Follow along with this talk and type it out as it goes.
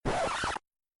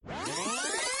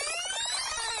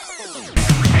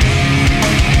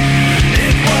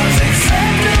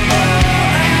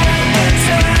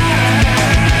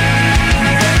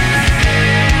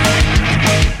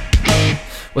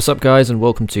What's up, guys, and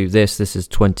welcome to this. This is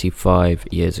 25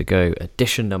 years ago,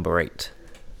 edition number 8.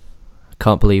 I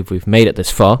can't believe we've made it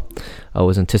this far. I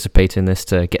was anticipating this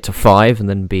to get to 5 and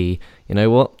then be, you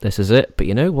know what, this is it. But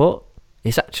you know what?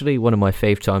 It's actually one of my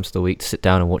favourite times of the week to sit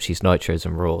down and watch these Nitros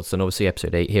and Raws. And obviously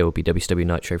episode 8 here will be WCW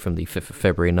Nitro from the 5th of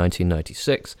February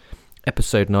 1996.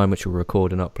 Episode 9, which we'll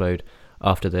record and upload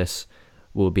after this,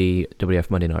 will be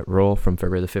WF Monday Night Raw from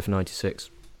February the 5th,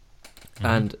 96. Mm-hmm.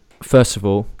 And first of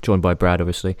all, joined by Brad,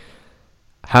 obviously,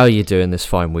 how are you doing this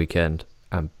fine weekend?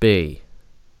 And B,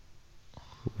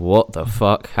 what the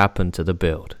fuck happened to the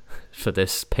build for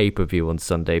this pay-per-view on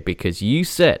Sunday? Because you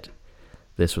said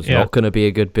this was not going to be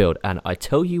a good build. And I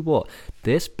tell you what,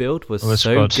 this build was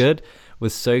so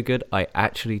good, I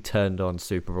actually turned on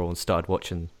SuperBrawl and started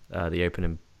watching the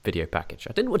opening video package.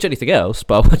 I didn't watch anything else,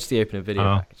 but I watched the opening video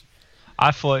package. I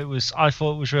thought it was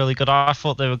really good. I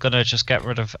thought they were going to just get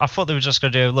rid of. I thought they were just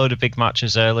going to do a load of big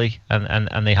matches early,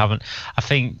 and they haven't. I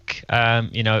think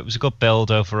it was a good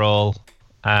build overall,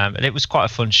 and it was quite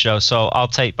a fun show. So I'll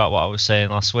take back what I was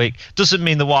saying last week. Doesn't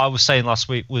mean that what I was saying last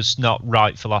week was not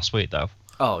right for last week, though.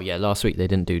 Oh yeah, last week they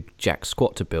didn't do jack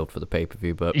squat to build for the pay per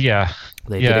view, but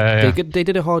they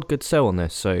did a hard good sell on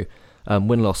this. So.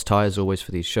 Win-loss tie as always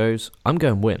for these shows. I'm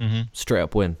going win. Straight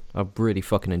up win. I've really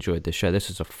fucking enjoyed this show. This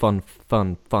is a fun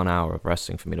hour of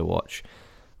wrestling for me to watch.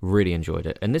 Really enjoyed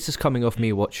it. And this is coming off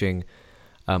me watching...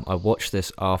 I watched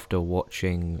this after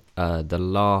watching the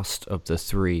last of the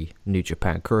 3 New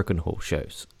Japan Korakuen Hall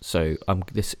shows. So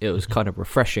it was kind of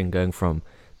refreshing going from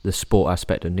the sport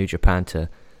aspect of New Japan to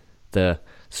the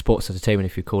sports entertainment,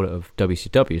 if you call it, of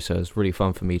WCW. So it was really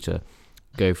fun for me to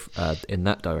go in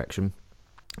that direction.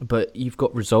 But you've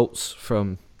got results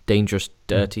from Dangerous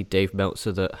Dirty Dave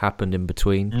Meltzer that happened in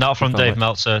between. Not from Dave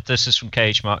Meltzer. This is from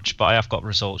Cage Match, but I have got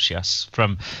results, yes,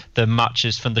 from the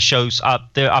matches, from the shows.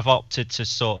 I've opted to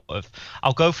sort of...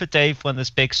 I'll go for Dave when there's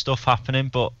big stuff happening,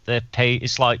 but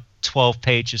it's like 12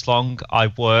 pages long. I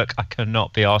work. I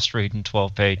cannot be arsed reading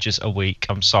 12 pages a week.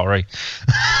 I'm sorry.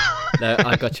 No,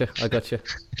 I got you.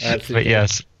 Absolutely. But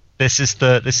yes... This is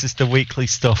the weekly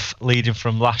stuff leading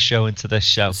from last show into this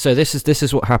show. So this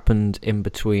is what happened in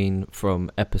between from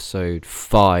episode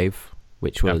 5,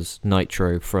 which was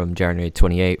Nitro from January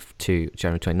 28th to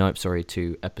January 29th,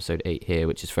 to episode 8 here,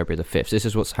 which is February the 5th. This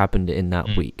is what's happened in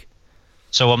that week.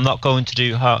 So I'm not going to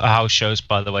do house shows,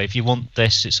 by the way. If you want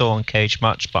this, it's all on Cage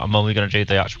Match, but I'm only going to do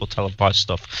the actual televised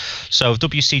stuff. So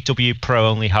WCW Pro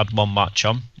only had one match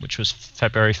on, which was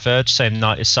February 3rd, same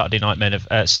night as Saturday night.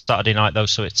 Saturday night though,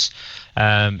 so it's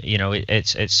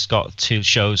it's got 2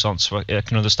 shows on, so I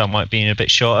can understand why it being a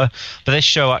bit shorter. But this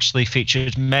show actually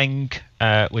featured Meng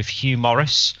with Hugh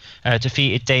Morris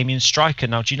defeated Damien Stryker.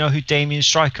 Now, do you know who Damien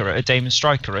Stryker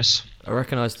is? I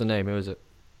recognise the name. Who is it?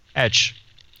 Edge.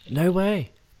 No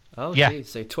way. Oh, yeah. Geez.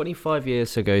 So 25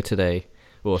 years ago today,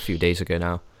 or a few days ago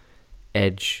now,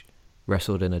 Edge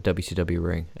wrestled in a WCW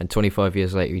ring, and 25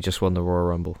 years later, he just won the Royal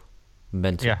Rumble.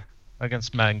 Mental. Yeah,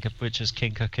 against Meng, which is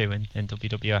King Kaku in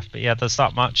WWF. But yeah, there's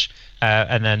that match.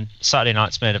 And then Saturday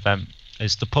night's main event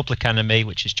is the Public Enemy,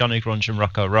 which is Johnny Grunge and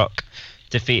Rocco Rock,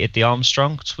 defeated the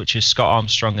Armstrongs, which is Scott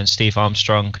Armstrong and Steve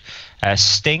Armstrong.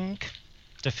 Sting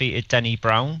defeated Denny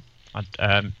Brown. I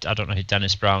don't know who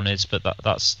Dennis Brown is, but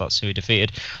that's who he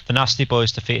defeated. The Nasty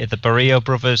Boys defeated the Barrio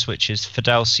Brothers, which is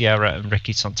Fidel Sierra and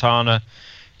Ricky Santana.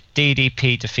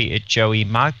 DDP defeated Joey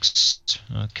Maggs.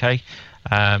 Okay.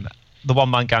 The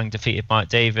One Man Gang defeated Mike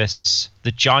Davis.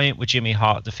 The Giant with Jimmy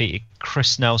Hart defeated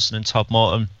Chris Nelson and Todd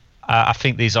Morton. I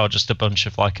think these are just a bunch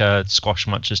of squash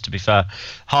matches, to be fair.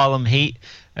 Harlem Heat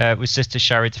with Sister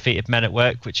Sherry defeated Men at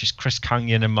Work, which is Chris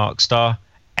Kanyon and Mark Starr.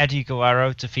 Eddie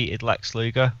Guerrero defeated Lex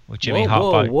Luger with Jimmy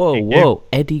Hart. Whoa!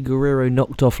 Eddie Guerrero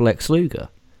knocked off Lex Luger.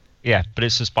 Yeah, but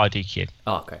it's just by DQ.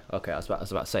 Oh, okay. I was about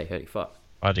to say, holy fuck.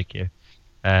 By DQ.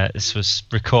 This was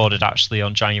recorded actually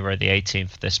on January the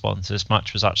 18th. This one, so this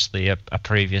match was actually a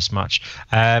previous match.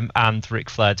 And Ric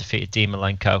Flair defeated Dean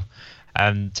Malenko.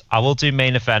 And I will do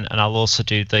main event, and I'll also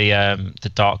do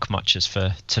the dark matches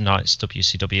for tonight's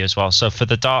WCW as well. So for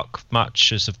the dark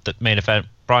matches of the main event,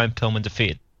 Brian Pillman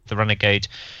defeated the Renegade.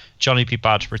 Johnny B.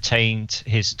 Bad retained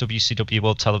his WCW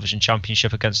World Television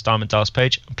Championship against Diamond Dallas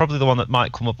Page. Probably the one that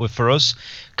might come up with for us.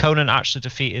 Conan actually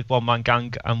defeated One Man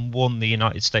Gang and won the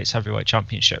United States Heavyweight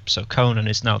Championship. So Conan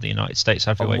is now the United States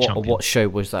Heavyweight Champion. What show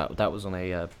was that? That was on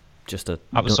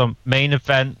That was on main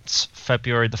event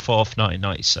February the 4th,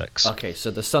 1996. Okay,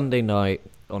 so the Sunday night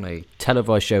on a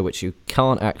televised show which you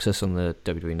can't access on the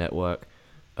WWE Network,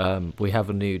 we have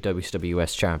a new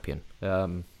WWS champion.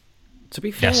 To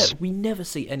be fair, we never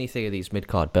see anything of these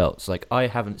mid-card belts. I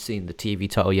haven't seen the TV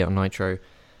title yet on Nitro.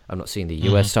 I'm not seeing the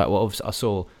US title. Well, obviously, I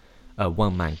saw a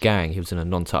one-man gang. He was in a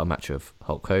non-title match of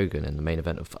Hulk Hogan in the main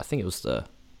event of, I think it was the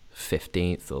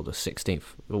 15th or the 16th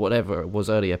or whatever it was,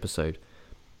 early episode.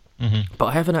 But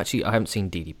I haven't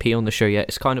seen DDP on the show yet.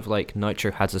 It's kind of like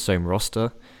Nitro has its own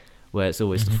roster, where it's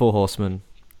always the Four Horsemen,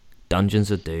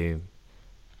 Dungeons of Doom,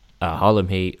 Harlem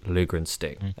Heat, Luger and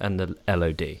Sting, and the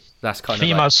LOD. That's kind I think of.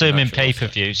 you like might see them in Nitro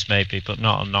pay-per-views, maybe, but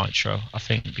not on Nitro. I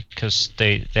think because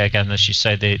they again, as you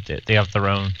say, they have their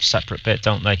own separate bit,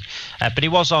 don't they? But he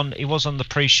was on the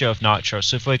pre-show of Nitro.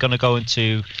 So if we're going to go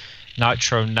into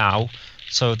Nitro now,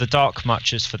 so the dark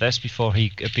matches for this before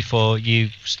you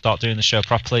start doing the show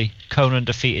properly. Conan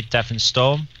defeated Devon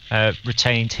Storm,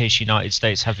 retained his United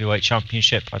States Heavyweight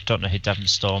Championship. I don't know who Devon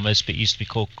Storm is, but it used to be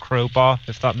called Crowbar.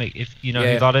 If you know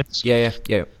who that is.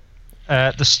 Yeah.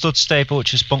 The Stud Stable,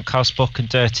 which is Bunkhouse Buck and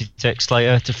Dirty Dick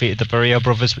Slater, defeated the Barrio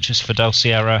Brothers, which is Fidel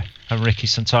Sierra and Ricky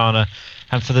Santana.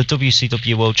 And for the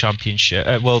WCW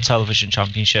World Television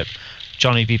Championship,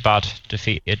 Johnny B. Bad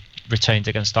retained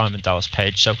against Diamond Dallas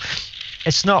Page. So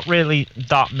it's not really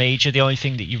that major. The only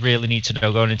thing that you really need to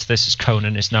know going into this is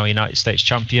Conan is now United States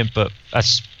champion. But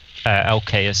as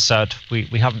LK has said, we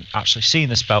haven't actually seen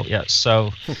this belt yet, so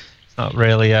it's not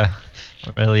really a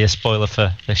spoiler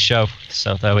for this show.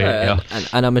 So there we go.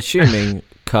 And I'm assuming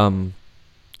come,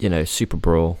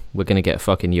 SuperBrawl, we're going to get a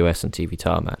fucking US and TV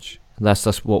title match.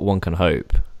 That's what one can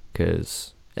hope.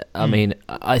 Because, I mean,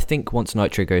 I think once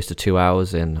Nitro goes to 2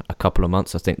 hours in a couple of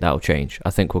months, I think that'll change. I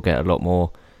think we'll get a lot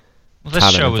more. Well,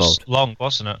 this show was long,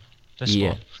 wasn't it? This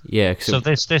one. Yeah. So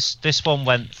this one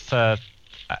went for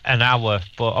an hour,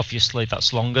 but obviously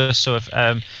that's longer. So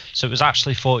so it was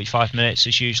actually 45 minutes.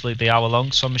 It's usually the hour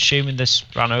long. So I'm assuming this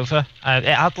ran over. It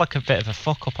had like a bit of a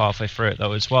fuck up halfway through it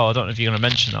though as well. I don't know if you're going to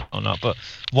mention that or not, but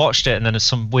watched it and then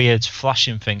some weird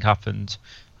flashing thing happened.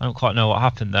 I don't quite know what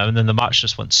happened there, and then the match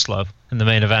just went slow in the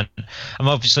main event. I'm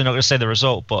obviously not going to say the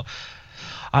result, but.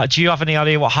 Do you have any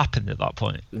idea what happened at that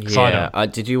point? Yeah,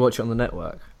 did you watch it on the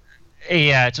network?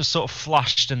 Yeah, it just sort of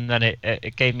flashed, and then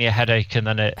it gave me a headache, and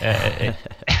then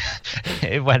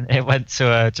it went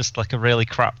to just like a really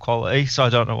crap quality. So I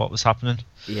don't know what was happening.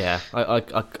 Yeah,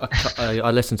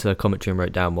 I listened to the commentary and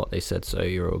wrote down what they said, so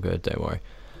you're all good. Don't worry.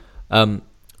 But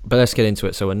let's get into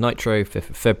it. So in Nitro, 5th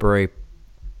of February,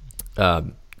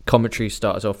 commentary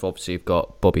starts off. Obviously, you've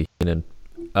got Bobby Heenan,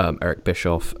 Eric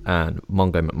Bischoff, and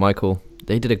Mongo McMichael.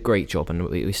 They did a great job, and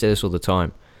we say this all the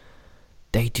time.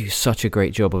 They do such a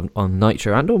great job on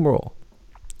Nitro and on Raw.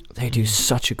 They do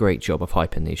such a great job of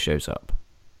hyping these shows up,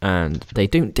 and they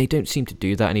don't seem to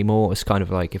do that anymore. It's kind of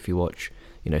like if you watch,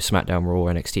 SmackDown,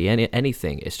 Raw, NXT,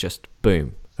 anything. It's just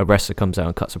boom, a wrestler comes out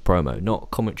and cuts a promo, not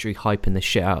commentary hyping the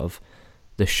shit out of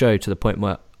the show to the point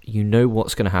where you know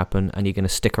what's going to happen and you're going to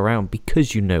stick around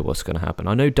because you know what's going to happen.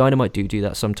 I know Dynamite do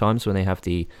that sometimes when they have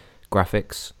the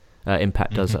graphics.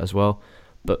 Impact does that as well.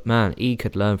 But man, E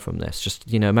could learn from this.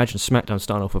 Just, imagine SmackDown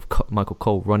starting off with Michael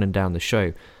Cole running down the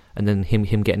show and then him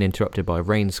getting interrupted by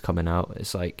Reigns coming out.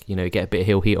 It's like, get a bit of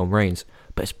heel heat on Reigns.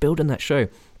 But it's building that show.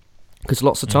 Because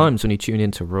lots of times when you tune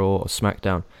into Raw or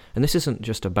SmackDown, and this isn't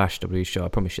just a Bash W show, I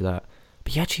promise you that,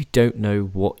 but you actually don't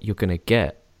know what you're going to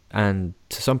get. And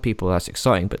to some people that's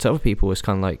exciting, but to other people it's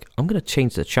kind of like, I'm going to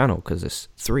change the channel because it's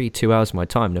 2 hours of my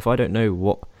time. And if I don't know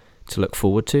what to look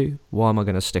forward to, why am I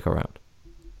going to stick around?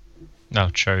 No,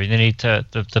 true. They need to.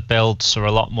 The builds are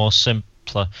a lot more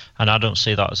simpler, and I don't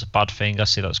see that as a bad thing. I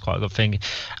see that as quite a good thing.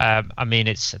 I mean,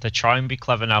 they try and be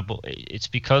clever now, but it's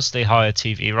because they hire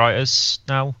TV writers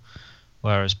now,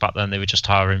 whereas back then they were just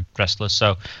hiring wrestlers.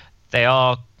 So they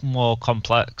are more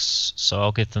complex. So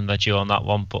I'll give them their due on that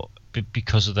one. But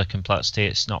because of the complexity,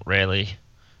 it's not really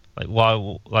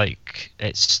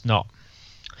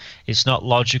It's not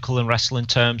logical in wrestling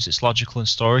terms, it's logical in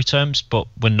story terms, but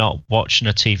we're not watching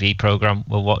a TV program,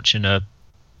 we're watching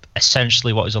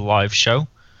essentially what is a live show.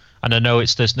 And I know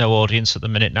there's no audience at the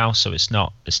minute now, so it's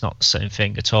not the same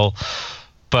thing at all.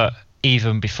 But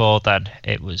even before then,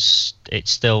 it's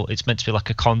meant to be like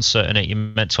a concert, and you're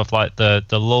meant to have like the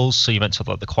lulls, so you're meant to have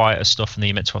like the quieter stuff, and then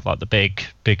you're meant to have like the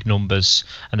big numbers,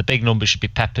 and the big numbers should be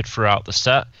peppered throughout the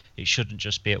set. It shouldn't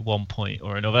just be at one point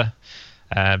or another.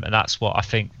 And that's what I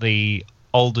think the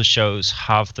older shows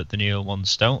have that the newer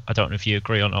ones don't. I don't know if you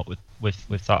agree or not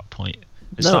with that point.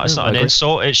 It's not an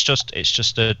insult. It's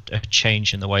just a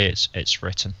change in the way it's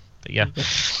written. But yeah,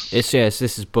 this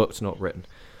is booked, not written.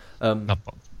 Yeah,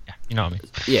 you know what I mean.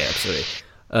 Yeah,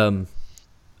 absolutely.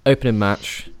 Opening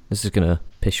match. This is gonna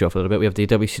piss you off a little bit. We have the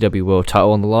WCW World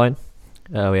Title on the line.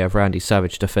 We have Randy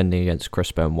Savage defending against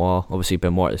Chris Benoit. Obviously,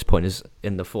 Benoit at this point is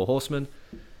in the Four Horsemen.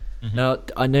 Mm-hmm. Now,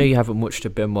 I know you haven't watched a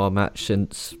Benoit match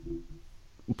since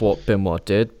what Benoit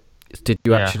did. Did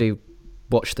you actually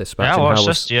watched this match? Yeah, I and watched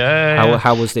this. Yeah.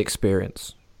 How was the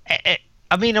experience?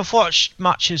 I mean, I've watched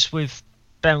matches with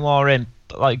Benoit in,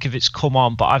 like if it's come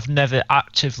on, but I've never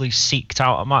actively seeked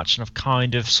out a match, and I've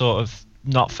kind of sort of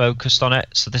not focused on it.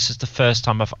 So this is the first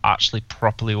time I've actually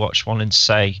properly watched one in,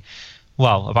 say,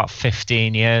 well, about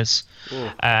 15 years.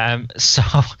 So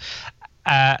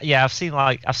yeah, I've seen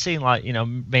like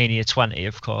Mania 20,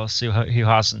 of course, who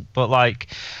hasn't, but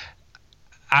like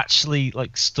actually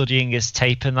like studying his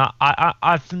tape and that,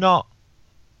 I've not.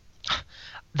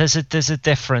 There's a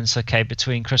difference, okay,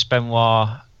 between Chris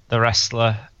Benoit the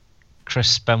wrestler,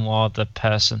 Chris Benoit the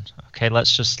person. Okay,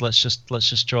 let's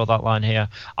just draw that line here.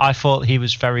 I thought he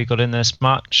was very good in this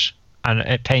match, and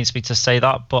it pains me to say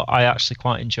that, but I actually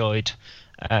quite enjoyed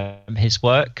his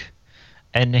work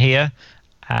in here.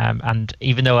 And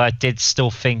even though I did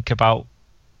still think about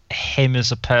him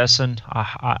as a person,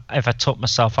 if I took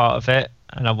myself out of it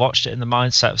and I watched it in the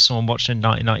mindset of someone watching in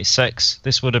 1996,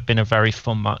 this would have been a very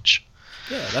fun match.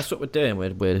 Yeah, that's what we're doing.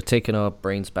 We're taking our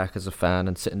brains back as a fan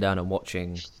and sitting down and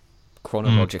watching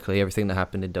chronologically everything that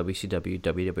happened in WCW,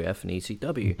 WWF, and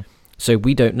ECW. So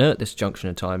we don't know at this junction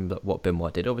in time what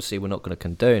Benoit did. Obviously, we're not going to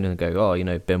condone and go,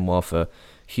 oh, Benoit for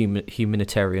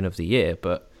humanitarian of the year.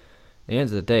 But at the end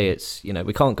of the day, it's,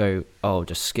 we can't go, oh,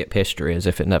 just skip history as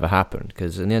if it never happened.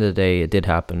 Because at the end of the day, it did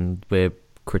happen. We're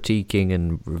critiquing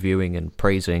and reviewing and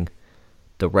praising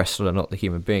the wrestler, not the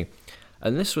human being.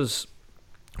 And this was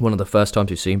one of the first times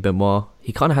we've seen Benoit.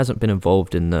 He kind of hasn't been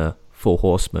involved in the Four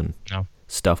Horsemen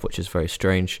stuff, which is very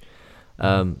strange.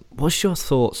 What's your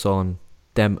thoughts on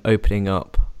them opening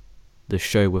up the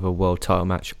show with a world title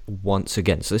match once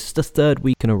again? So this is the third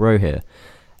week in a row here.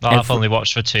 Well, I've only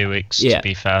watched for 2 weeks, to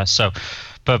be fair. So,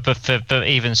 but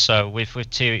even so, with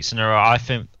 2 weeks in a row,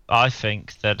 I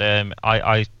think that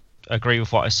I agree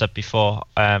with what I said before.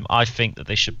 I think that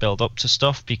they should build up to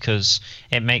stuff because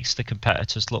it makes the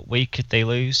competitors look weak if they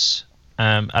lose.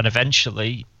 And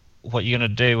eventually, what you're going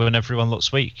to do when everyone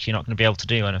looks weak, you're not going to be able to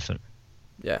do anything.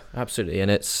 Yeah, absolutely. And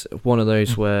it's one of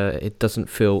those where it doesn't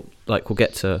feel like we'll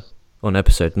get to on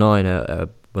episode 9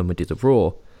 when we do the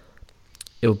Raw.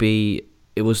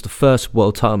 It was the first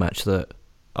world title match that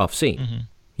I've seen.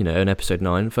 In episode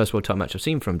 9, first world title match I've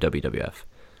seen from WWF.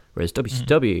 Whereas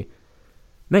WCW,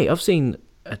 mate, I've seen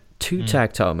 2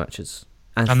 tag title matches.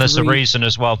 And there's a reason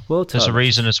as well. There's a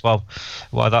reason as well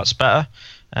why that's better.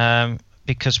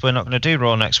 Because we're not going to do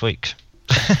Raw next week.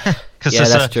 Yeah,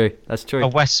 that's true. That's true. A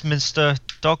Westminster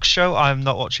dog show. I'm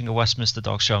not watching a Westminster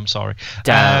dog show. I'm sorry.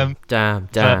 Damn.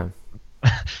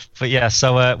 But yeah,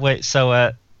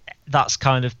 so that's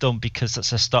kind of done because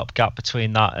it's a stopgap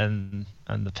between that and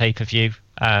the pay-per-view,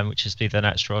 which would be the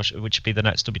next Raw, which would be the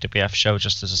next WWF show.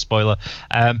 Just as a spoiler,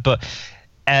 but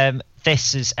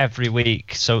this is every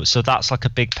week, so that's like a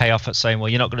big payoff at saying, well,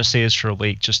 you're not going to see us for a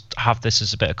week. Just have this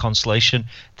as a bit of consolation.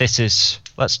 This is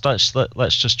let's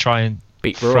just try and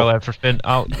throw everything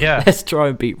out. Yeah, let's try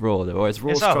and beat Raw. Whereas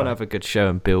Raw's trying to have a good show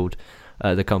and build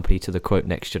the company to the quote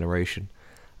next generation.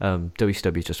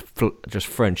 WCW just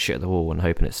throwing shit at the wall and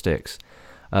hoping it sticks.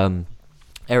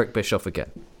 Eric Bischoff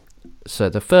again. So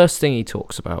the first thing he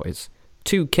talks about is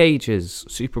 2 cages,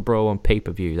 SuperBrawl on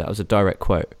pay-per-view. That was a direct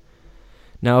quote.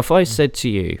 Now, if I said to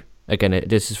you, again,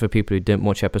 this is for people who didn't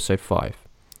watch episode 5.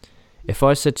 If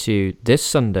I said to you, this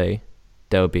Sunday,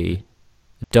 there'll be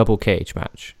a double cage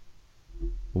match,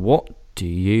 what do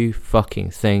you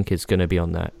fucking think is going to be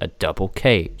on that? A double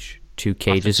cage? 2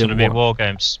 cages in one? It's going to be War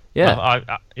Games. Yeah.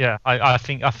 I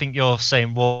think you're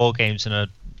saying War Games in a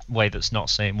way that's not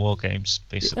saying War Games,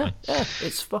 basically. Yeah,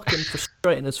 it's fucking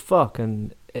frustrating as fuck,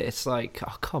 and it's like,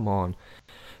 oh, come on.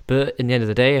 But in the end of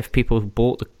the day, if people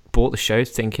bought the show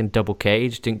thinking double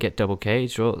cage, didn't get double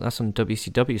cage, well, that's on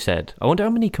WCW's head. I wonder how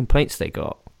many complaints they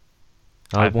got.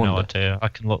 I have no idea. I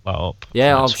can look that up.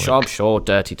 Yeah, I'm sure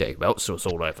Dirty Dave Meltzer was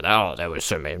all over that. Oh, there was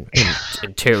some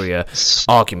interior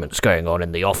arguments going on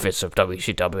in the office of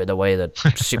WCW, the way that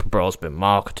SuperBrawl's been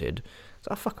marketed.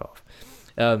 So fuck off.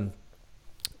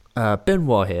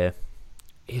 Benoit here,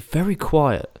 he's very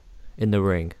quiet in the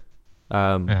ring.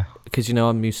 Because,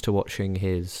 I'm used to watching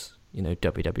his,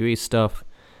 WWE stuff.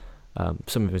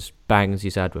 Some of his bangs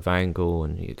he's had with Angle,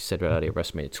 and you said earlier,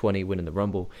 WrestleMania 20, winning the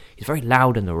Rumble. He's very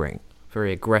loud in the ring,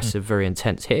 very aggressive, very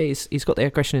intense. Here, he's got the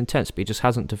aggression and intense, but he just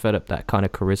hasn't developed that kind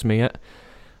of charisma yet.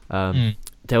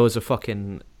 There was a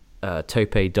fucking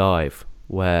tope dive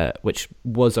which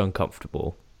was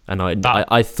uncomfortable, and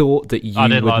I thought that you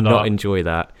would not enjoy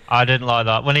that. I didn't like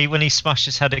that when he smashed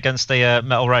his head against the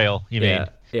metal rail. You mean?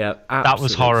 Yeah, that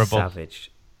was horrible.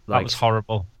 Savage. That was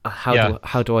horrible.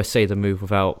 How do I say the move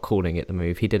without calling it the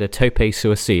move? He did a tope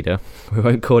suicida. We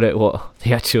won't call it what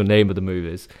the actual name of the move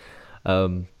is.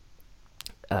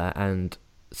 and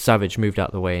Savage moved out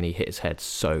of the way and he hit his head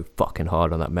so fucking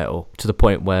hard on that metal to the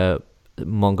point where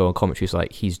Mongo on commentary is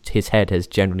like his head has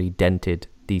generally dented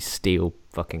these steel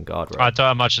fucking guardrails. I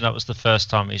don't imagine that was the first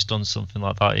time he's done something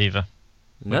like that either,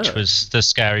 which was the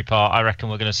scary part. I reckon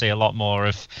we're going to see a lot more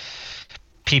of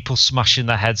people smashing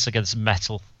their heads against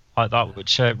metal like that,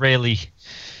 which really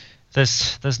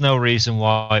there's no reason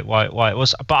why it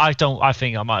was. But I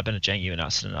think that might have been a genuine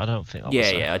accident. I don't think that was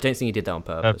I don't think he did that on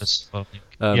purpose.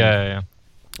 Yeah.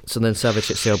 So then Savage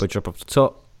hits the elbow drop off the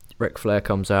top. Ric Flair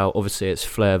comes out. Obviously, it's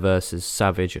Flair versus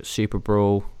Savage at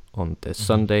SuperBrawl on this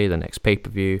Sunday, the next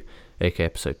pay-per-view, aka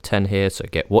episode 10 here. So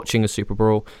get watching a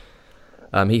SuperBrawl.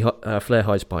 Flair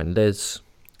hides behind Liz,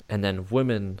 and then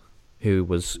woman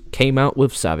who came out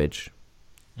with Savage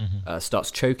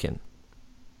starts choking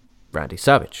Randy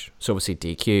Savage. So obviously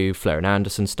DQ, Flair and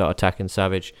Anderson start attacking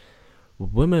Savage.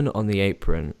 Woman on the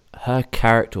apron, her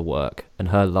character work and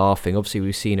her laughing. Obviously,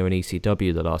 we've seen her in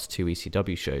ECW, the last 2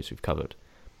 ECW shows we've covered.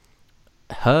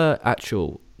 Her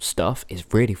actual stuff is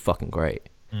really fucking great.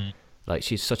 Like,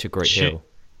 she's such a great heel.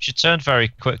 She turned very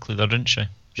quickly, though, didn't she?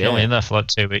 She only in there for like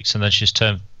 2 weeks, and then she's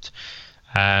turned.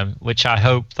 Which I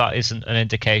hope that isn't an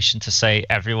indication to say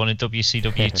everyone in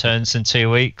WCW turns in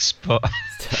 2 weeks. But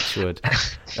touch wood.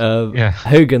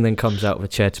 Hogan then comes out with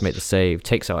a chair to make the save,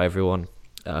 takes out everyone.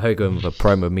 Hogan with a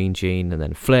promo Mean Gene, and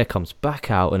then Flair comes back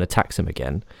out and attacks him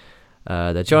again.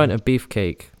 The Giant and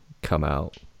Beefcake come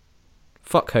out,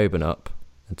 fuck Hogan up,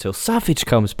 until Savage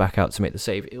comes back out to make the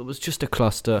save. It was just a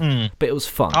cluster, but it was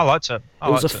fun. I liked it.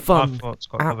 It was a fun,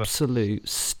 absolute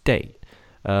state.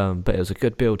 But it was a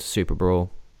good build to SuperBrawl.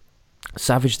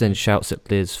 Savage then shouts at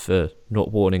Liz for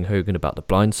not warning Hogan about the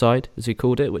blind side, as he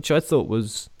called it, which I thought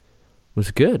was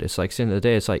good. It's like, at the end of the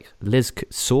day, it's like Liz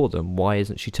saw them. Why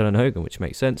isn't she telling Hogan? Which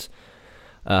makes sense.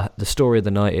 The story of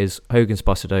the night is Hogan's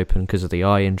busted open because of the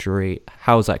eye injury.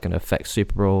 How's that going to affect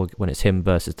SuperBrawl when it's him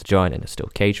versus the Giant in a steel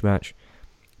cage match?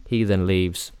 He then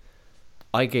leaves.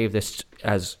 I gave this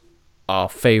as your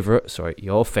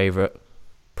favourite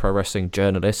pro wrestling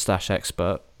journalist /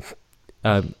 expert.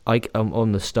 I'm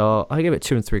on the star. I give it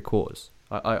 2 3/4.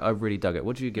 I really dug it.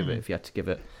 What do you give it if you had to give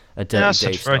it a Dirty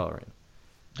Dave star?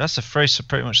 That's a phrase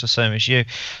pretty much the same as you.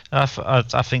 I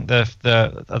think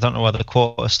the I don't know where the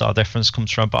quarter star difference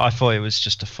comes from, but I thought it was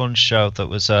just a fun show that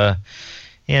was a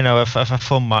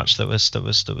fun match that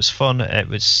was fun. It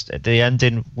was, the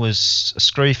ending was a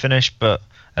screwy finish, but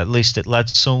at least it led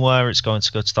somewhere. It's going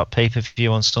to go to that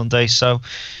pay-per-view on Sunday. So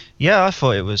yeah, I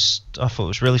thought it was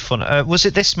really fun. Was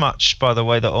it this match, by the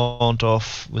way, that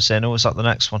Orndorff was in, or was that the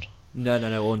next one? No.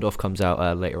 Orndorff comes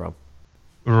out later on.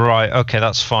 Right, okay,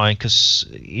 that's fine, because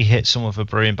he hit someone with a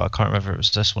broom, but I can't remember if it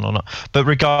was this one or not. But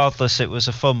regardless, it was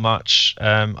a fun match.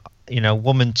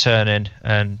 Woman turning,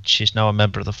 and she's now a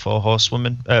member of the Four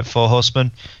Horsemen.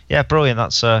 Yeah, brilliant.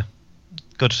 That's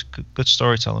good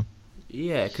storytelling.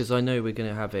 Yeah, because I know we're going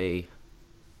to have a...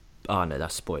 Oh, no,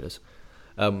 that's spoilers.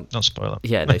 Not spoiler.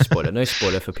 Yeah, no spoiler. No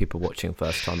spoiler for people watching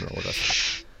first time and all that.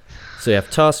 So you have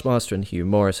Taskmaster and Hugh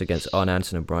Morris against Arn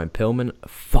Anderson and Brian Pillman.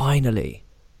 Finally,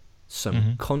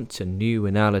 some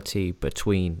continuity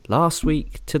between last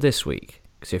week to this week.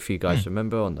 Because if you guys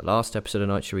remember, on the last episode of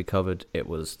Nitro we covered, it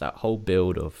was that whole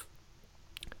build of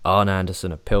Arn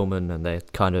Anderson and Pillman, and they're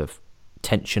kind of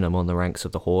tension them on the ranks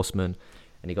of the Horsemen.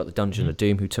 And you got the Dungeon of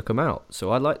Doom who took him out.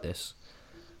 So I like this.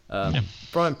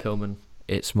 Brian Pillman,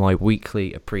 it's my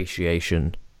weekly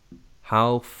appreciation.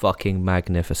 How fucking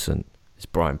magnificent is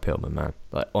Brian Pillman, man?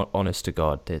 Like, honest to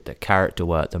God, the character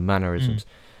work, the mannerisms,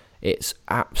 it's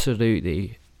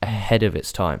absolutely ahead of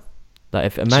its time.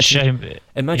 Like, imagine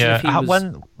if he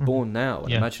was born now,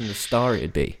 and imagine the star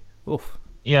it'd be. Oof.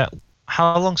 Yeah.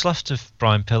 How long's left of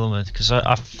Brian Pillman? Because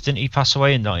didn't he pass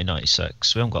away in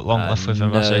 1996? We haven't got long left with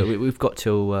him, has he? We've got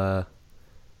till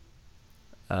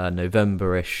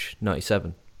November-ish,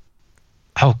 97.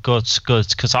 Oh, good,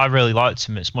 because I really liked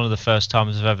him. It's one of the first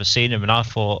times I've ever seen him, and I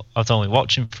thought I'd only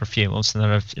watch him for a few months, and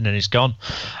then he's gone.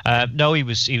 No, he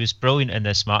was brilliant in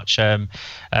this match.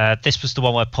 This was the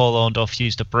one where Paul Orndorff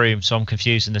used a broom, so I'm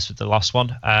confusing this with the last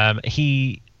one.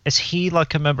 Is he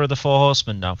like a member of the Four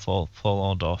Horsemen now, Paul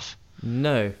Orndorff?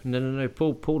 No.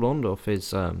 Paul Orndorff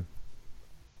is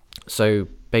so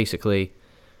basically,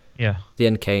 the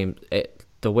end came.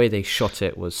 The way they shot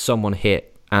it was someone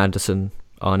hit Arn Anderson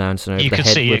over the head. You could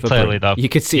see it clearly, though. You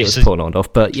could see it was Paul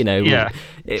Orndorff, but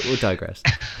we'll digress.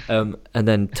 And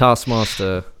then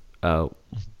Taskmaster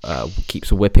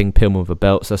keeps whipping Pillman with a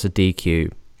belt, so that's a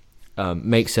DQ.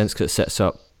 Makes sense because it sets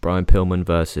up Brian Pillman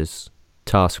versus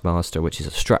Taskmaster, which is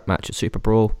a strap match at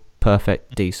SuperBrawl.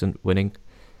 Perfect, decent, winning.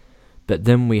 But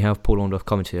then we have Paul Orndorff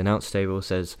coming to the announce table,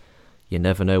 says, you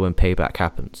never know when payback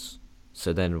happens.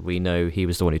 So then we know he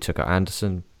was the one who took out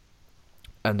Anderson.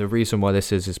 And the reason why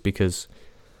this is because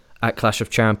at Clash of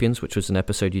Champions, which was an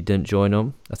episode you didn't join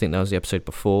on, I think that was the episode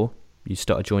before you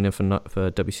started joining for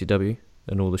WCW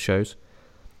and all the shows.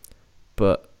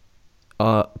 But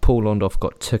Paul Ondoff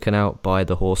got taken out by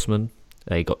the Horsemen.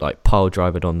 He got like pile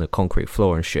driven on the concrete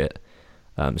floor and shit.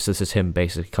 So this is him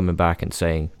basically coming back and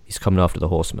saying he's coming after the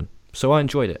Horsemen. So I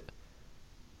enjoyed it.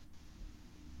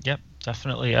 Yep,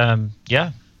 definitely. I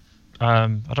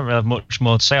don't really have much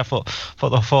more to say. I thought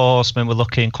the Four Horsemen were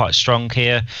looking quite strong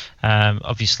here.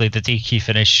 Obviously, the DQ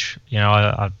finish,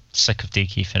 I'm sick of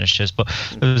DQ finishes, but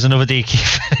there was another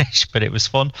DQ finish, but it was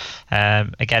fun.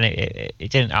 Again, it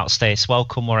didn't outstay its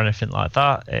welcome or anything like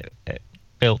that. It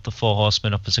built the Four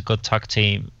Horsemen up as a good tag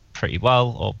team pretty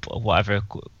well, or whatever,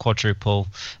 quadruple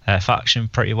faction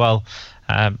pretty well.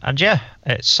 And yeah,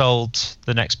 it sold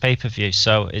the next pay-per-view,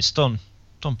 so it's done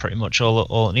pretty much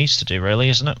all it needs to do, really,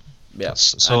 isn't it? Yeah,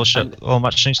 that's all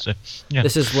match needs to do. Yeah.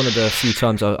 This is one of the few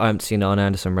times I haven't seen Arn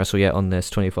Anderson wrestle yet on this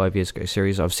 25 years ago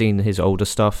series. I've seen his older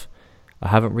stuff. I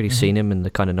haven't really seen him in the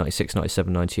kind of 96,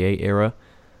 97, 98 era.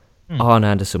 Arn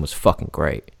Anderson was fucking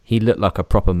great. He looked like a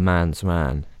proper man's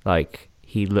man. Like,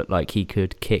 he looked like he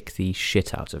could kick the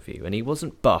shit out of you. And he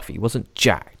wasn't buff, he wasn't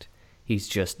jacked. He's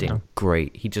just in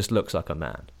great. He just looks like a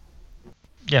man.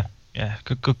 Yeah,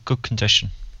 good condition.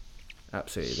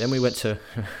 Absolutely. Then we went to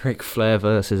Ric Flair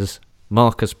versus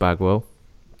Marcus Bagwell.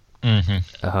 I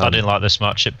didn't like this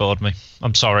match. It bored me.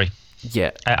 I'm sorry.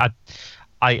 Yeah.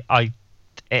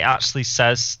 It actually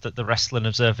says that the Wrestling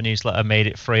Observer newsletter made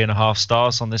it 3.5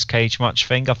 stars on this cage match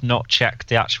thing. I've not checked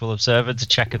the actual Observer to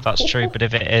check if that's true, but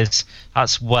if it is,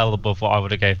 that's well above what I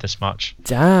would have gave this match.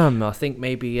 Damn, I think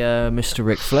maybe Mr.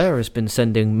 Ric Flair has been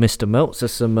sending Mr. Meltzer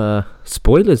some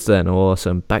spoilers then, or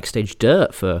some backstage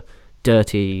dirt for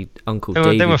dirty Uncle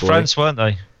Davey. They were boy. Friends, weren't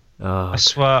they? Oh,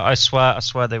 I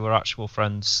swear they were actual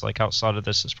friends. Like, outside of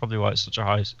this, it's probably why it's such a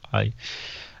high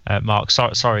mark.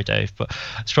 Sorry, Dave, but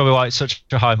it's probably why it's such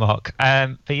a high mark.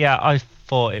 But yeah, I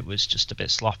thought it was just a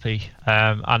bit sloppy.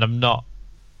 And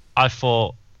I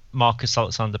thought Marcus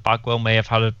Alexander Bagwell may have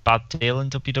had a bad deal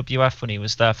in WWF when he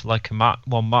was there for like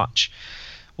one match.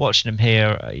 Watching him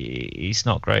here, he's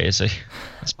not great, is he?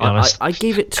 Let's be honest. I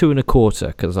gave it 2.25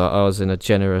 because I was in a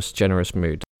generous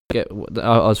mood. I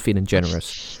was feeling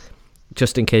generous,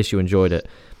 just in case you enjoyed it.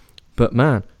 But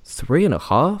man,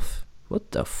 3.5?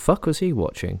 What the fuck was he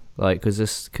watching? Like, because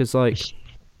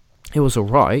it was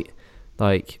alright.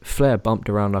 Like, Flair bumped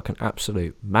around like an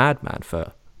absolute madman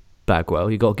for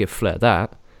Bagwell. You got to give Flair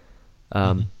that.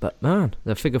 But man,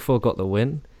 the Figure 4 got the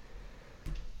win.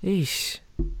 Eesh.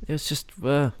 It was just,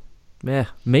 yeah.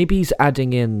 Maybe he's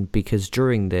adding in because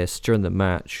during the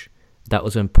match, that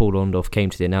was when Paul Orndorff came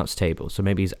to the announce table. So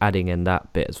maybe he's adding in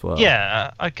that bit as well.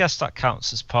 Yeah, I guess that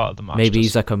counts as part of the match. Maybe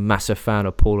he's like a massive fan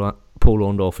of Paul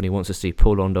Orndorff and he wants to see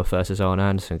Paul Orndorff versus Arn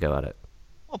Anderson go at it.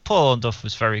 Well, Paul Orndorff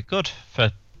was very good for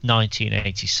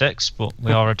 1986, but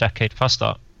we are a decade past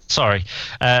that. Sorry,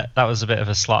 that was a bit of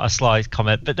a slide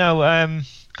comment. But no,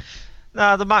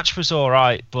 the match was all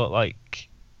right, but like,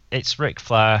 it's Ric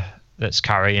Flair that's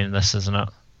carrying this, isn't it?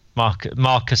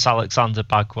 Marcus Alexander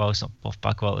Bagwell. He's not Buff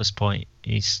Bagwell at this point.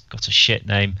 He's got a shit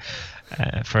name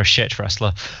for a shit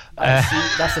wrestler. See,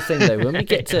 that's the thing, though. When we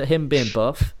get to him being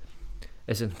buff,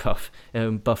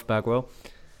 Buff Bagwell,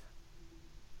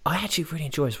 I actually really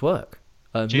enjoy his work.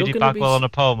 Judy Bagwell on a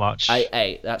pole match.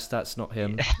 Hey, that's not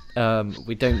him.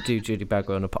 We don't do Judy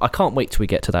Bagwell on a pole. I can't wait till we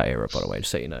get to that era, by the way,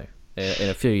 just so you know. In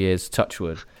a few years,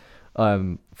 touchwood,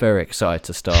 I'm very excited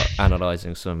to start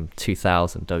analysing some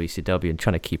 2000 WCW and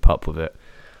trying to keep up with it.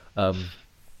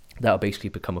 That'll basically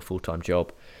become a full-time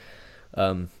job.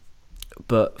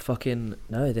 But fucking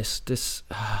no, this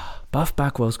Buff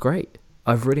Bagwell's great.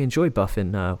 I've really enjoyed Buff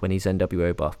when he's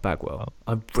NWO Buff Bagwell.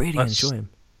 I really enjoy him.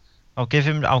 I'll give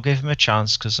him a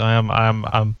chance because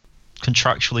I'm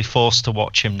contractually forced to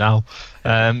watch him now.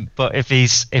 But if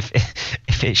it's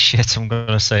shit, I'm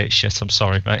gonna say it's shit. I'm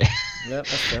sorry, mate. Yeah,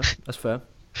 that's fair.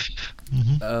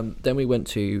 Then we went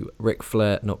to Ric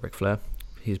Flair.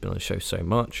 He's been on the show so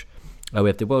much. We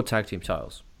have the World Tag Team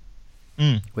titles.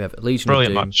 We have Legion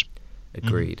Brilliant of Doom. Match.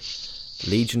 Agreed.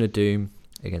 Legion of Doom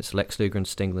against Lex Luger and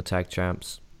Sting, the tag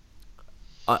champs.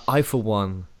 I for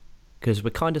one, because we're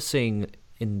kind of seeing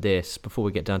in this, before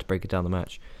we get down to break it down the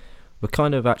match, we're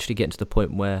kind of actually getting to the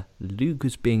point where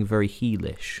Luger's being very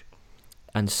heelish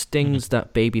and Sting's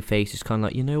that baby face is kind of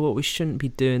like, you know what, we shouldn't be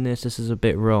doing this is a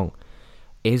bit wrong.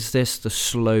 Is this the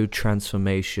slow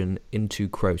transformation into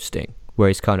Crow Sting, where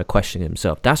he's kind of questioning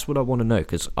himself? That's what I want to know,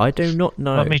 because I do not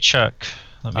know. Let me check.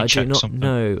 I do not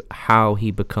know how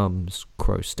he becomes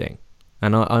Crow Sting.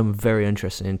 and I'm very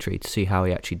interested and intrigued to see how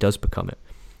he actually does become it.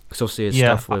 Because obviously his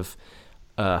stuff with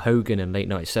Hogan in late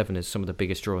 '97 is some of the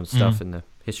biggest drawn stuff in the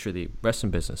history of the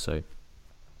wrestling business. So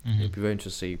it'd be very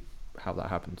interesting to see how that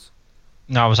happens.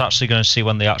 No, I was actually going to see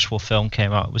when the actual film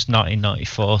came out. It was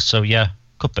 1994, so yeah,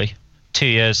 could be 2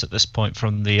 years at this point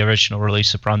from the original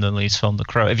release of Brandon Lee's film The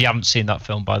Crow. If you haven't seen that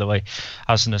film, by the way,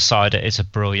 as an aside, it is a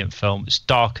brilliant film. It's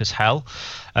dark as hell.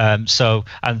 And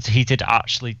he did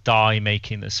actually die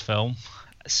making this film.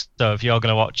 So if you're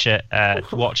going to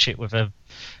watch it with a...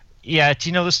 Yeah, do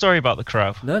you know the story about The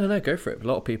Crow? No, go for it. A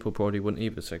lot of people probably wouldn't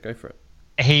either, so go for it.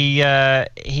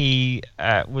 He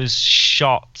was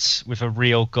shot with a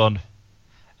real gun.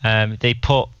 They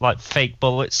put like fake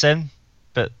bullets in,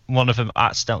 but one of them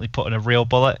accidentally put in a real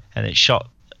bullet, and it shot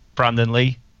Brandon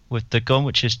Lee with the gun,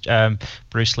 which is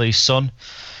Bruce Lee's son,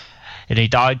 and he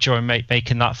died during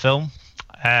making that film.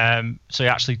 So he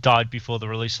actually died before the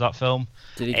release of that film.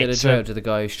 Did he go to jail? Did the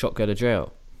guy who shot go to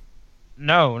jail?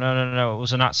 No. It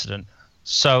was an accident.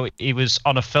 So he was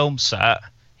on a film set.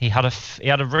 He had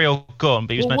a real gun,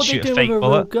 but he was meant to shoot a fake bullet. What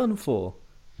a real gun for?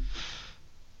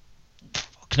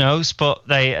 Fuck knows, but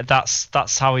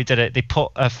that's how he did it.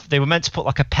 They were meant to put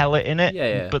like a pellet in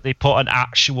it, but they put an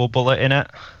actual bullet in it.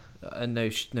 And no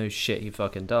shit, he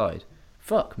fucking died.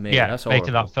 Fuck me, yeah, that's horrible.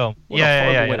 Making that film. What a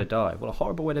horrible way to die. What a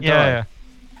horrible way to die. Yeah.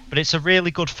 But it's a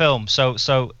really good film.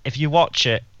 So if you watch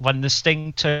it, when the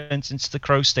Sting turns into the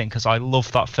Crow Sting, because I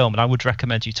love that film and I would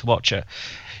recommend you to watch it,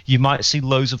 you might see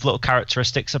loads of little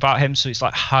characteristics about him. So it's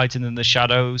like hiding in the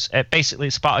shadows. Basically,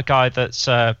 it's about a guy that's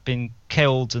been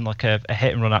killed in like a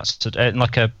hit and run accident, in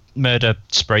like a murder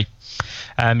spree.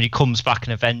 He comes back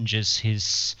and avenges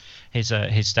his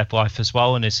dead wife as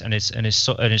well, and his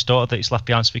daughter that he's left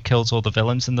behind. So he kills all the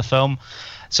villains in the film.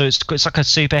 So it's like a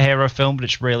superhero film, but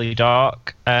it's really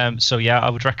dark. So yeah,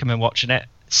 I would recommend watching it.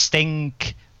 Sting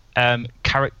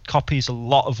copies a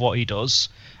lot of what he does,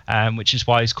 which is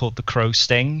why he's called the Crow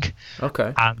Sting.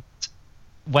 Okay. And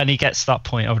when he gets to that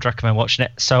point, I would recommend watching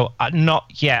it. So not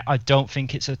yet. I don't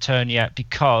think it's a turn yet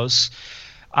because,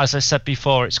 as I said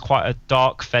before, it's quite a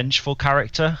dark, vengeful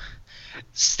character.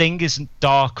 Sting isn't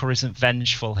dark or isn't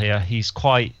vengeful here. He's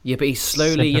quite... Yeah, but he's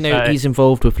slowly, he's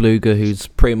involved with Luger, who's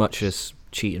pretty much this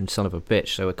cheating son of a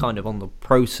bitch. So we're kind of on the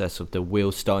process of the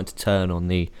wheels starting to turn on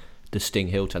the Sting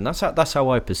heel turn. That's how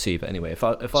I perceive it anyway.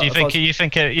 You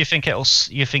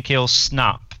think he'll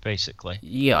snap, basically?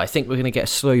 Yeah, I think we're going to get a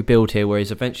slow build here where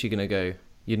he's eventually going to go,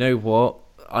 you know what?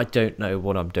 I don't know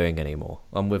what I'm doing anymore.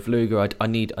 I'm with Luger. I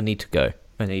need to go.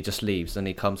 And he just leaves and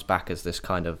he comes back as this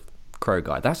kind of Crow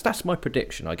guy. That's my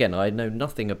prediction. Again, I know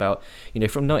nothing about,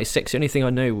 from '96. The only thing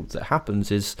I know that happens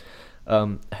is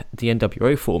the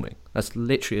NWO forming. That's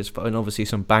literally and obviously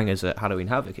some bangers at Halloween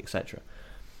Havoc, etc.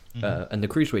 And the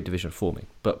Cruiserweight division forming.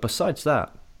 But besides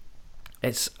that,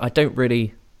 I don't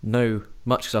really know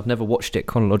much because I've never watched it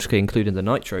chronologically, including the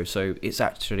Nitro. So it's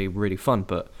actually really fun.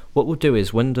 But what we'll do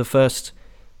is when the first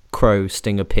Crow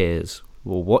Sting appears,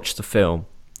 we'll watch the film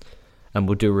and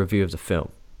we'll do a review of the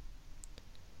film.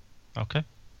 Okay,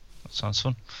 that sounds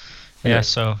fun. Yeah,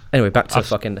 so... Anyway, back to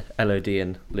fucking LOD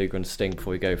and Luger and Sting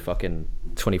before we go fucking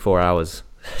 24 hours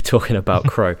talking about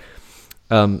Crow.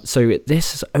 So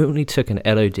this only took an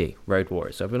LOD, Road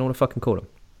Warriors, so I don't want to fucking call them,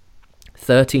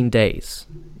 13 days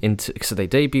into... So they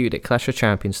debuted at Clash of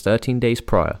Champions 13 days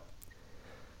prior.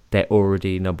 They're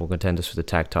already number one contenders for the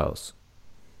tag titles.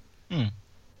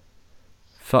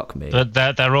 Fuck me. But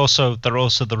they're also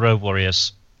the Road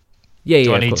Warriors. Yeah,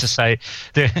 Do I need to say?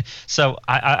 So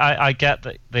I get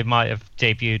that they might have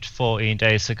debuted 14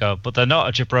 days ago, but they're not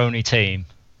a jabroni team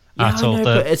at all.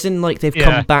 But it's in like they've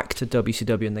come back to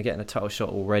WCW and they're getting a title shot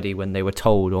already when they were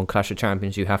told on Clash of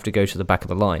Champions you have to go to the back of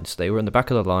the line. So they were in the back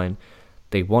of the line.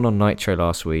 They won on Nitro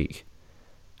last week.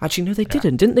 Actually, no, they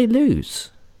didn't. Didn't they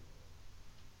lose?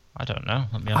 I don't know.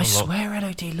 Let me have a look. Swear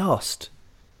LOD lost.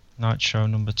 Nitro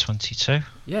number 22.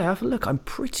 Yeah, have a look. I'm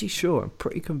pretty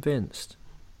convinced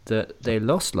that they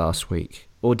lost last week,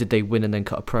 or did they win and then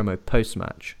cut a promo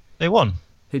post-match? They won.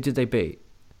 Who did they beat?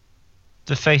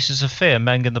 The Faces of Fear,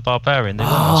 Meng and the Barbarian. They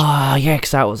won yeah,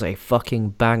 because that was a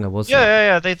fucking banger, wasn't it?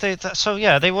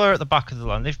 Yeah. They were at the back of the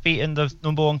line. They've beaten the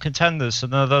number one contenders, so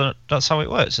that's how it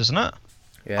works, isn't it?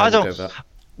 Yeah,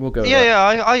 we'll go with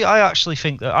that. I actually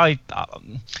think that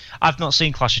I've not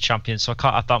seen Clash of Champions, so I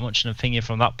can't have that much an opinion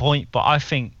from that point. But I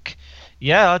think,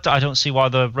 I don't see why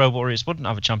the Road Warriors wouldn't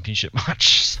have a championship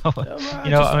match. So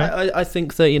I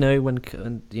think that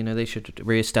when they should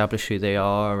re-establish who they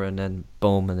are, and then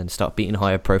boom, and then start beating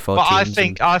higher profile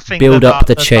teams. I think build up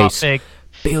the chase.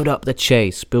 Build up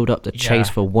the chase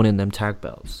for winning them tag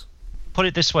belts. put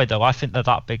it this way though, I think they're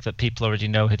that big that people already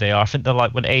know who they are. I think they're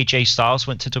like when AJ Styles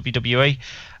went to WWE,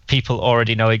 people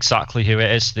already know exactly who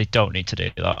it is. They don't need to do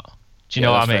that. Do you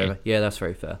know what I mean? Yeah, that's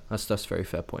very fair. That's a very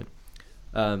fair point.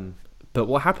 But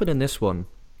what happened in this one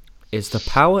is the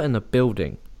power in the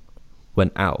building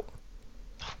went out.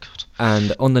 Oh god.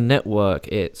 And on the network,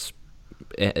 it's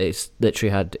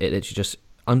literally just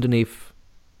underneath,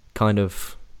 kind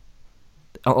of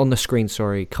on the screen.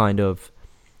 Sorry, kind of.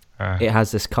 It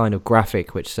has this kind of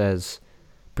graphic which says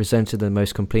presented in the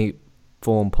most complete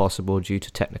form possible due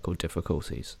to technical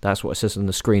difficulties. That's what it says on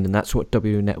the screen, and that's what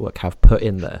W Network have put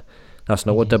in there. That's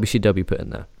not what WCW put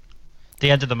in there. The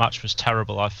end of the match was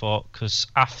terrible, I thought, because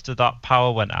after that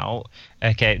power went out,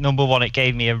 okay, number one, it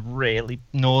gave me a really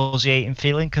nauseating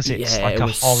feeling because it's like a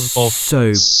horrible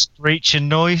screeching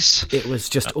noise. It was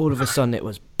just all of a sudden, it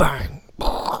was bang,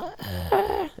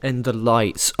 and the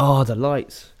lights. Oh, the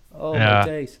lights. Oh, my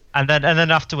days. And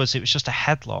then afterwards, it was just a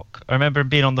headlock. I remember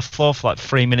being on the floor for like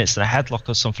 3 minutes in a headlock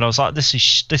or something. I was like, this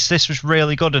was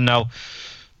really good, and now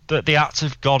the act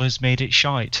of God has made it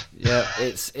shite. Yeah,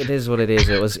 it is what it is.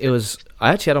 It was.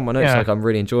 I actually had on my notes like I'm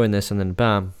really enjoying this, and then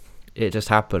bam, it just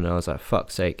happened. And I was like,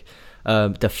 fuck's sake.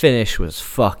 The finish was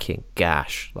fucking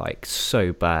gash, like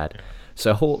so bad.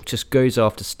 So Hawk just goes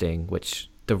after Sting, which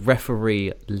the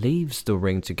referee leaves the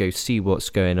ring to go see what's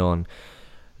going on.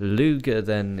 Luger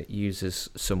then uses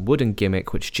some wooden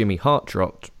gimmick, which Jimmy Hart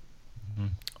dropped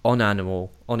on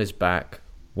Animal, on his back.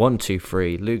 1, 2,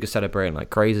 3. Luger celebrating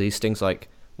like crazy. Sting's like,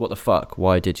 what the fuck?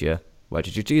 Why did you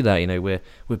do that? You know,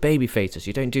 we're baby faces.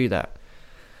 You don't do that.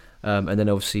 And then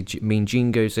obviously Mean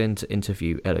Gene goes in to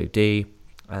interview LOD,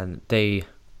 and they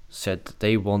said that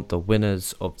they want the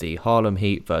winners of the Harlem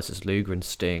Heat versus Luger and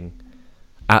Sting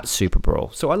at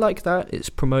SuperBrawl. So I like that. It's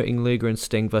promoting Luger and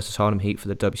Sting versus Harlem Heat for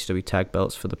the WCW tag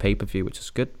belts for the pay-per-view, which is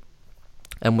good.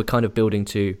 And we're kind of building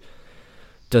to,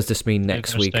 does this mean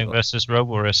next week? Sting versus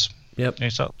Roboris. Yep.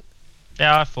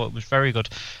 Yeah, I thought it was very good.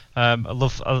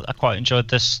 I quite enjoyed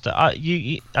this.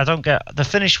 I don't get, the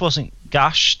finish wasn't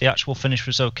gash. The actual finish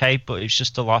was okay, but it was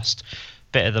just the last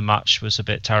bit of the match was a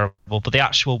bit terrible. But the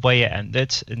actual way it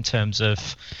ended, in terms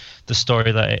of the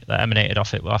story that emanated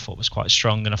off it, I thought was quite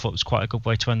strong, and I thought it was quite a good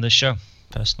way to end this show,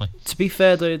 personally. To be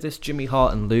fair though, this Jimmy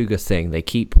Hart and Luger thing, they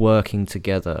keep working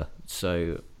together,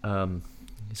 so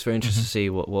it's very interesting to see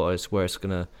where it's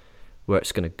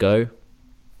gonna go.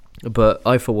 But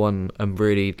I, for one,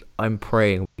 I'm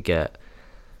praying we get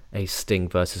a Sting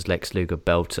versus Lex Luger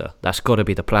belter. That's got to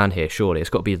be the plan here, surely. It's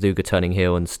got to be Luger turning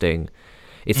heel and Sting.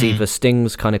 It's either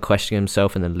Sting's kind of questioning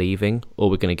himself and then leaving, or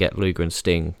we're going to get Luger and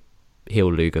Sting,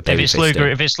 heel Luger,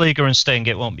 if it's Luger and Sting,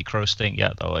 it won't be Crow Sting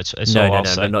yet, though. It's no,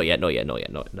 not yet.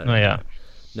 No.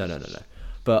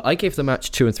 But I gave the match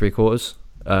 2 3/4.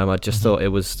 I just thought it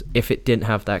was, if it didn't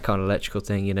have that kind of electrical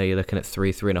thing, you know, you're looking at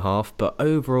 3.5. But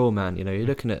overall, man, you know, you're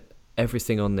looking at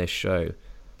everything on this show.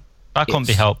 That couldn't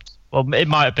be helped. Well, it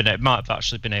might have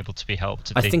actually been able to be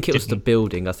helped. I think it was the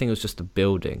building. I think it was just the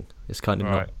building. It's kind of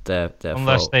not their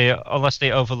fault. Unless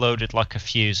they overloaded like a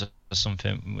fuse or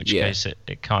something, in which case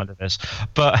it kind of is.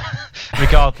 But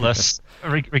regardless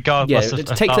of take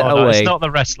that away. It's not the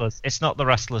wrestlers. It's not the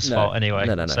wrestlers' fault anyway.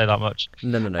 No. Say that much.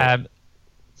 No.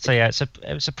 So yeah,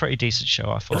 it was a pretty decent show,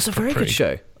 I thought. It was a very good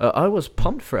show. I was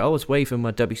pumped for it. I was waving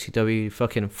my WCW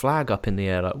fucking flag up in the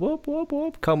air like, whoop, whoop,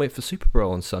 whoop. Can't wait for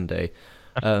SuperBrawl on Sunday.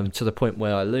 To the point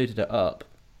where I loaded it up.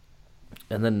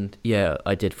 And then,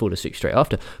 I did fall asleep straight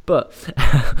after. But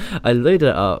I loaded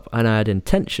it up and I had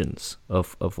intentions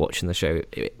of watching the show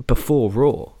before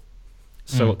Raw.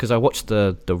 So, because I watched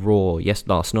the Raw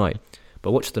last night,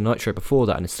 but I watched the Nitro before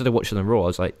that. And instead of watching the Raw, I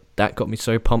was like, that got me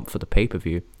so pumped for the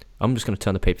pay-per-view. I'm just going to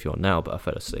turn the pay-per-view on now, but I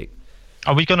fell asleep.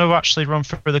 Are we going to actually run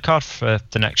through the card for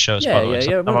the next shows? By the way?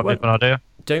 That might be an idea.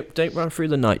 Don't run through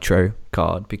the Nitro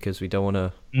card because we don't want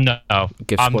to. No,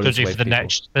 I'm going to do for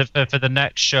the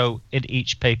next show in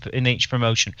each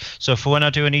promotion. So for when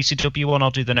I do an ECW one, I'll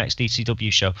do the next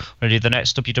ECW show. When I do the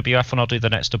next WWF one, I'll do the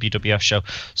next WWF show.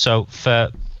 So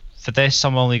for this,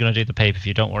 I'm only going to do the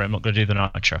pay-per-view. Don't worry, I'm not going to do the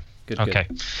Nitro. Okay.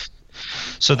 Good.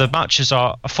 So the matches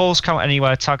are a Falls Count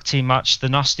Anywhere tag team match, the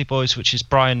Nasty Boys, which is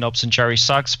Brian Knobbs and Jerry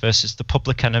Sags, versus the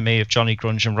Public Enemy of Johnny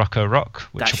Grunge and Rocco Rock.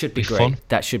 Which that should be great. Fun.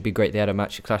 That should be great. They had a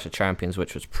match at Clash of Champions,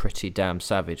 which was pretty damn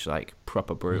savage, like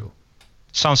proper brutal.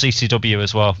 Sounds ECW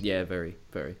as well. Yeah, very,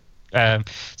 very.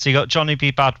 So you got Johnny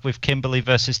B. Bad with Kimberly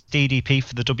versus DDP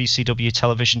for the WCW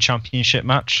Television Championship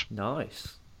match.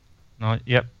 Nice.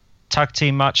 Yep. Tag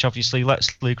team match, obviously, Lex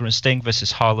Luger and Sting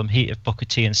versus Harlem Heat of Booker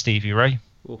T and Stevie Ray.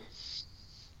 Ooh.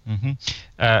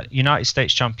 United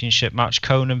States Championship match,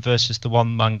 Conan versus the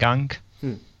One Man Gang.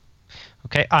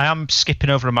 Okay, I am skipping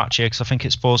over a match here because I think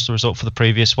it spoils the result for the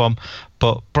previous one.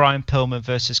 But Brian Pillman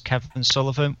versus Kevin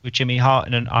Sullivan with Jimmy Hart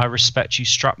in an I Respect You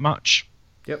strap match.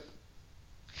 Yep.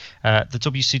 The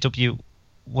WCW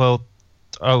World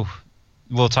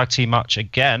Tag Team match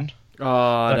again.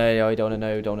 Oh, no, I don't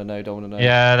want to know.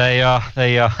 Yeah,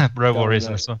 they are Road Warriors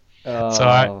in this one. Oh, So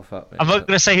I'm not going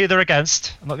to say who they're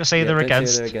against. I'm not going to say who they're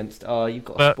against. Oh, you've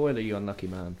got a spoiler, you unlucky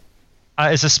man.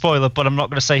 It's a spoiler, but I'm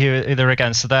not going to say who they're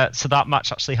against. So that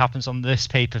match actually happens on this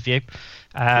pay-per-view.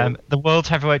 Cool. The World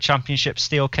Heavyweight Championship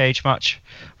Steel Cage match.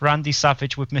 Randy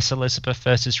Savage with Miss Elizabeth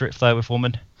versus Ric Flair with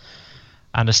Woman.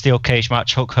 And a Steel Cage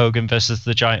match, Hulk Hogan versus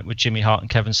The Giant with Jimmy Hart and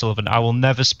Kevin Sullivan. I will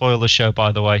never spoil the show,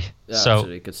 by the way. Yeah,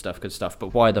 absolutely, good stuff.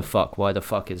 But why the fuck? Why the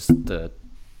fuck is the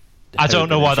I don't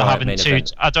know why they're having two.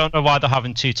 Event? I don't know why they're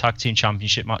having two tag team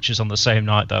championship matches on the same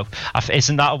night, though.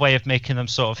 Isn't that a way of making them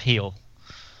sort of heel?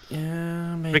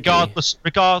 Yeah, maybe.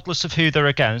 Regardless of who they're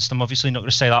against, I'm obviously not going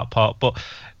to say that part, but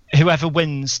whoever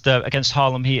wins against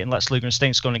Harlem Heat and Lex Luger and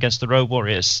Sting's going against the Road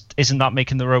Warriors, isn't that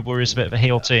making the Road Warriors a bit of a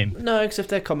heel team? No, because if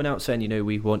they're coming out saying,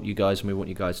 we want you guys and we want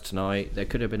you guys tonight, there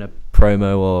could have been a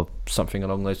promo or something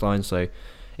along those lines. So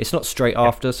it's not straight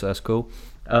after, so that's cool.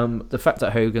 The fact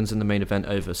that Hogan's in the main event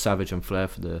over Savage and Flair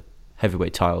for the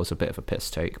heavyweight title is a bit of a piss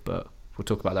take, but we'll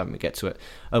talk about that when we get to it.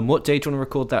 What day do you want to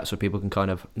record that so people can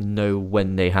kind of know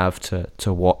when they have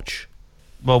to watch?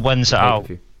 Well, when's it out?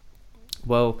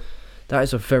 Well, that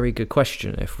is a very good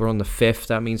question. If we're on the 5th,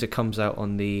 that means it comes out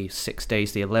on the 6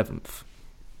 days, the 11th.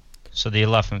 So the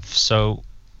 11th. So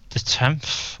the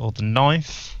 10th or the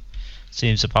 9th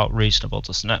seems about reasonable,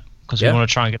 doesn't it? Because we want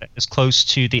to try and get it as close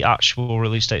to the actual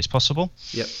release date as possible.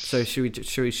 Yep. So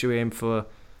should we aim for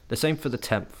the same for the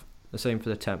 10th? The same for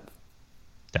the 10th.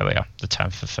 There we are, the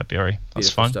 10th of February. That's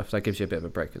Beautiful fine. Stuff. That gives you a bit of a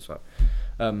break as well.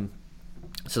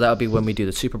 So that'll be when we do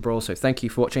the SuperBrawl. So thank you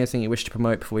for watching. Anything you wish to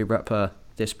promote before we wrap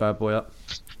this bad boy up?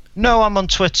 No, I'm on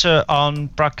Twitter on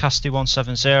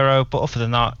Bradcasty170. But other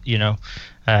than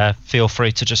that, feel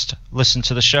free to just listen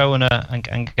to the show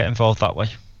and get involved that way.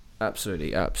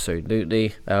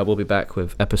 Absolutely. We'll be back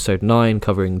with episode 9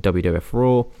 covering WWF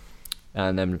Raw,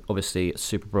 and then obviously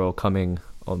SuperBrawl coming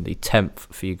on the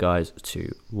 10th for you guys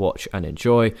to watch and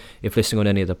enjoy. If listening on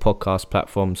any of the podcast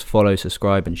platforms, follow,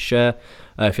 subscribe, and share.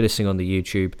 If you're listening on the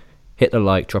YouTube, hit the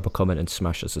like, drop a comment, and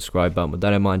smash the subscribe button. With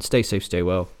that in mind, stay safe, stay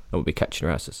well, and we'll be catching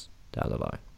your asses down the line.